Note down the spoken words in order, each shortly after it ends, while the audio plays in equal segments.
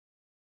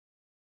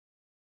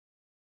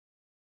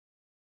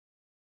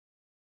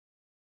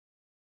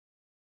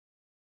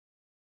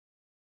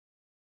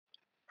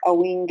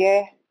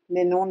awinge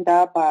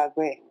nenunda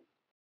bagwe.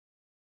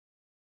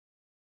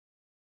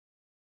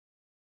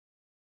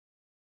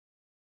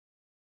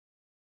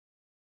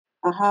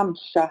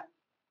 Ahamsa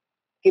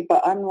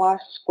kipa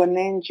anwas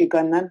kwanen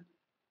jiganan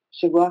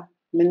siwa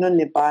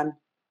menoniban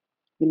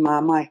ni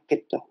mama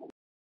ikito.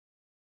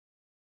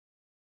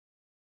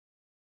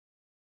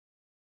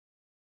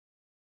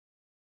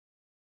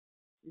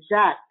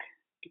 Zak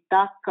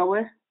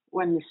kitakawe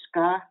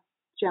waniska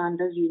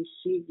chanda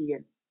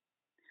zilsidian.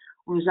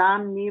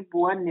 Unzam ni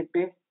bua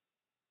nebe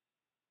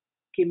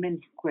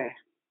kimenikwe.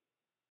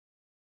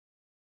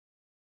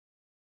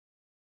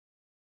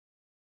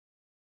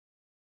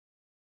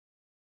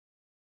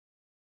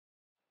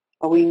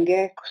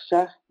 Awinge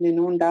kusa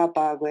nenunda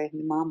bagwe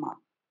ni mama.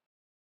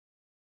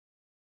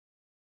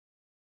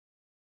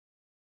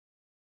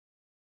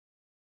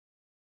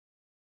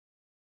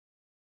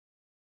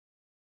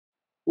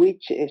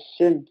 Which is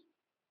sin.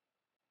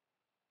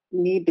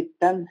 Ni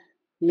bitan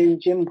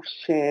minjim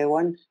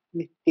shewan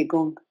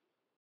mitigong.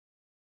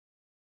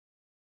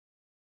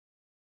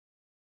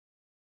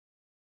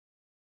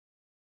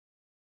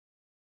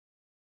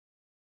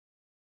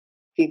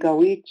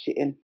 Kigawich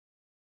in.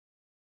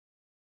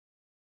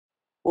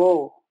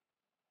 Wow.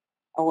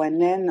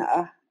 Awanen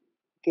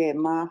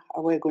gema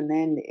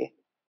awegunen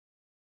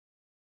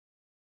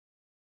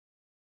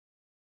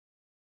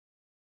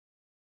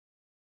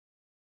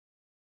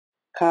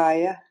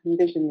Kaya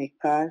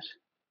Indigenous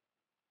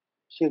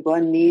sigwa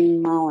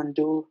nin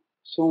mawandu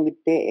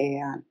sungite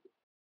eyan.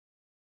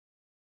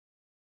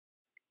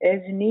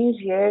 Evnis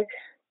yeg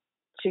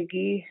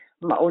chigi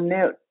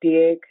maune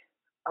tieg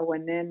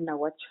awanen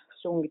nawach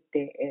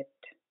sungite et.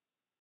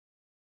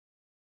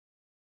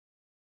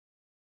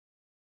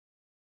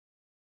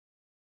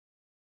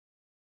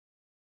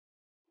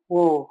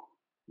 Wow,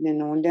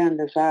 ninunde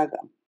andazaga.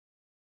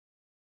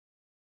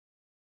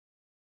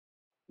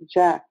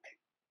 Jack,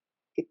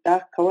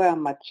 kita kawe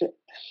amat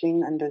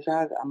sing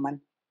andazaga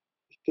aman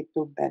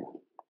ikitu ben.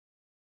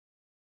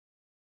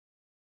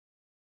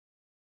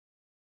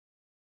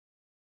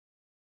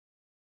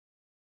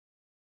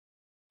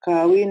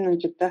 Kawin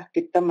nunjita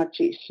kita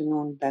machi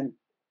sinundan.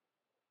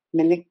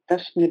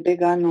 Miniktas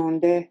nibega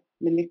nunde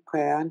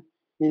minikwean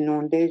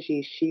ninunde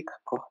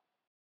jisikako.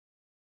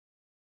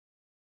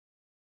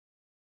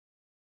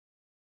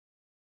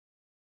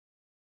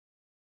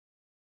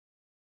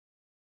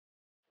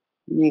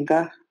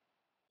 Niga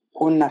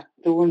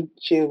unatun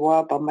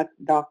chewa bamat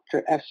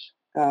Dr. S.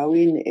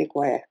 Kawin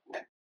igwek.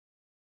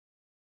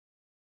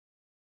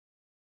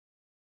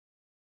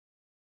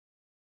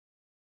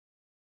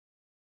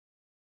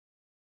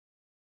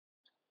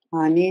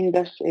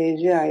 Anindas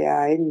ezi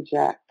ayain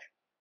Jack.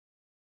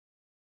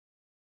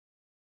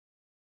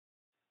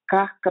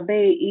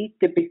 Kakabe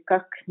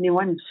itibikak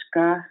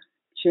niwanska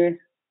che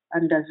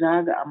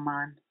andazaga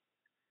aman.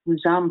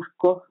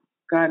 Mzamko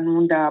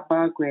kanunda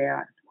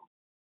bagwean.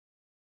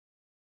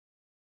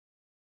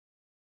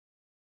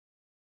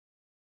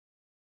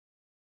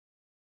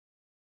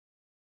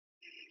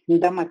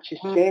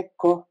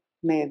 Ndamachiseko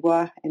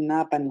megwa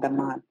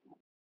enabandaman.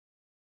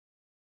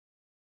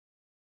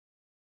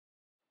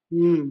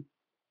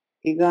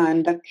 Iga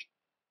andak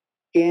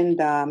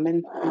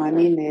kendamen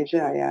anin ezi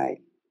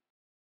ayai.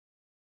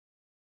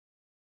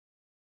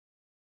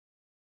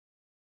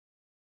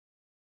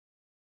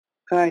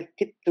 Kai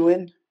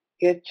kituen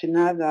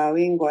getchinaga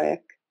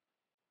awingwek.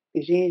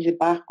 Izinzi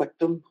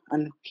bakwatum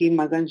anuki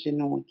magan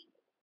zinun.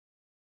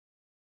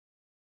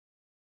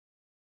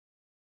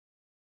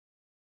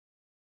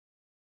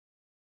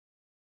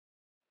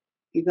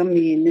 Iga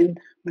minin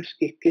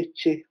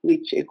maskikitsi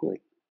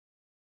wichigwe.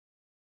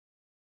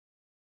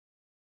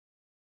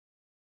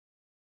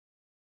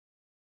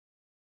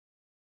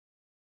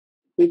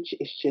 Which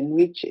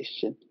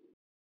is.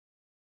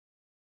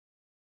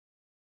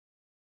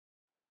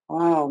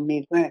 Wow,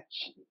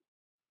 miigwech.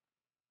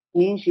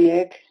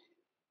 Ninsiek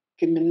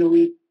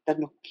kimenuit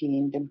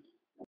tanukindem.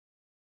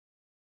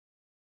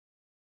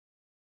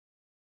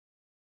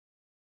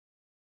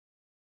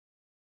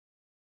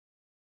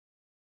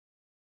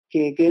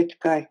 Keget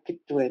kai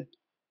kituen.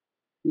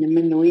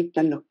 Nimenuit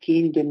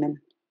tanukindemen.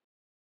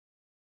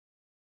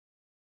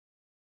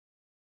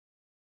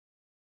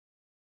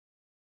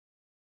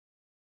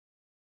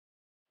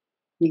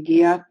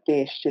 Nigiat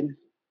tesin.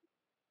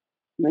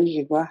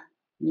 Majigwa.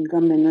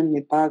 Niga menon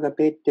nipaga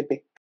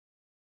betebek.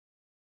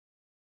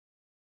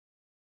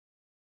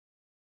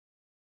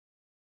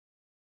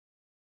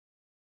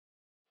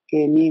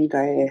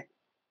 Keninga